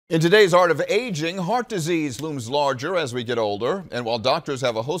In today's art of aging, heart disease looms larger as we get older. And while doctors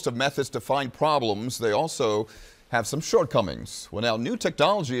have a host of methods to find problems, they also have some shortcomings. Well, now new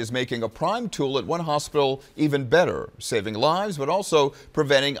technology is making a prime tool at one hospital even better, saving lives, but also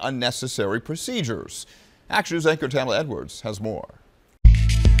preventing unnecessary procedures. Action News anchor Tamala Edwards has more.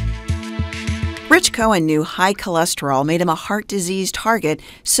 Rich Cohen knew high cholesterol made him a heart disease target.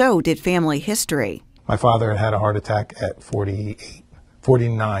 So did family history. My father had a heart attack at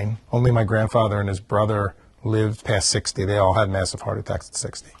 49. Only my grandfather and his brother lived past 60. They all had massive heart attacks at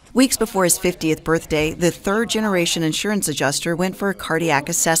 60. Weeks before his 50th birthday, the third-generation insurance adjuster went for a cardiac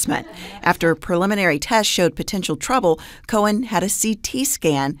assessment. After preliminary tests showed potential trouble, Cohen had a CT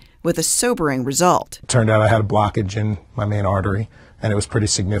scan with a sobering result. It turned out I had a blockage in my main artery, and it was pretty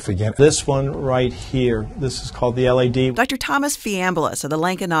significant. This one right here, this is called the LAD. Dr. Thomas Fiambulis of the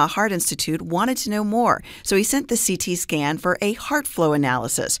Lankenau Heart Institute wanted to know more, so he sent the CT scan for a heart flow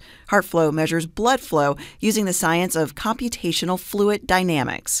analysis. Heart flow measures blood flow using the science of computational fluid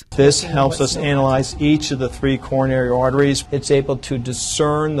dynamics. This helps us analyze each of the three coronary arteries. It's able to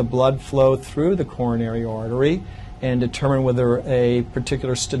discern the blood flow through the coronary artery and determine whether a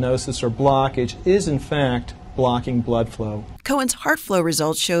particular stenosis or blockage is in fact blocking blood flow. Cohen's heart flow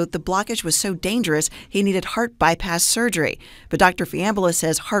results showed the blockage was so dangerous he needed heart bypass surgery. But Dr. Fiambulis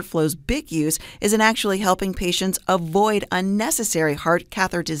says heart flow's big use is in actually helping patients avoid unnecessary heart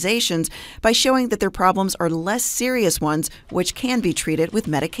catheterizations by showing that their problems are less serious ones, which can be treated with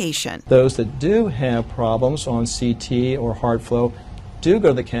medication. Those that do have problems on CT or heart flow do go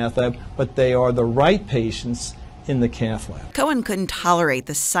to the cath lab, but they are the right patients in the cath lab. Cohen couldn't tolerate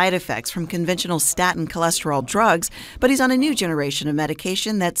the side effects from conventional statin cholesterol drugs, but he's on a new generation of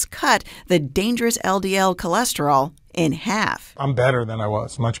medication that's cut the dangerous LDL cholesterol in half. I'm better than I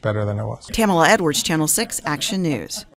was, much better than I was. Tamala Edwards, Channel 6 Action News.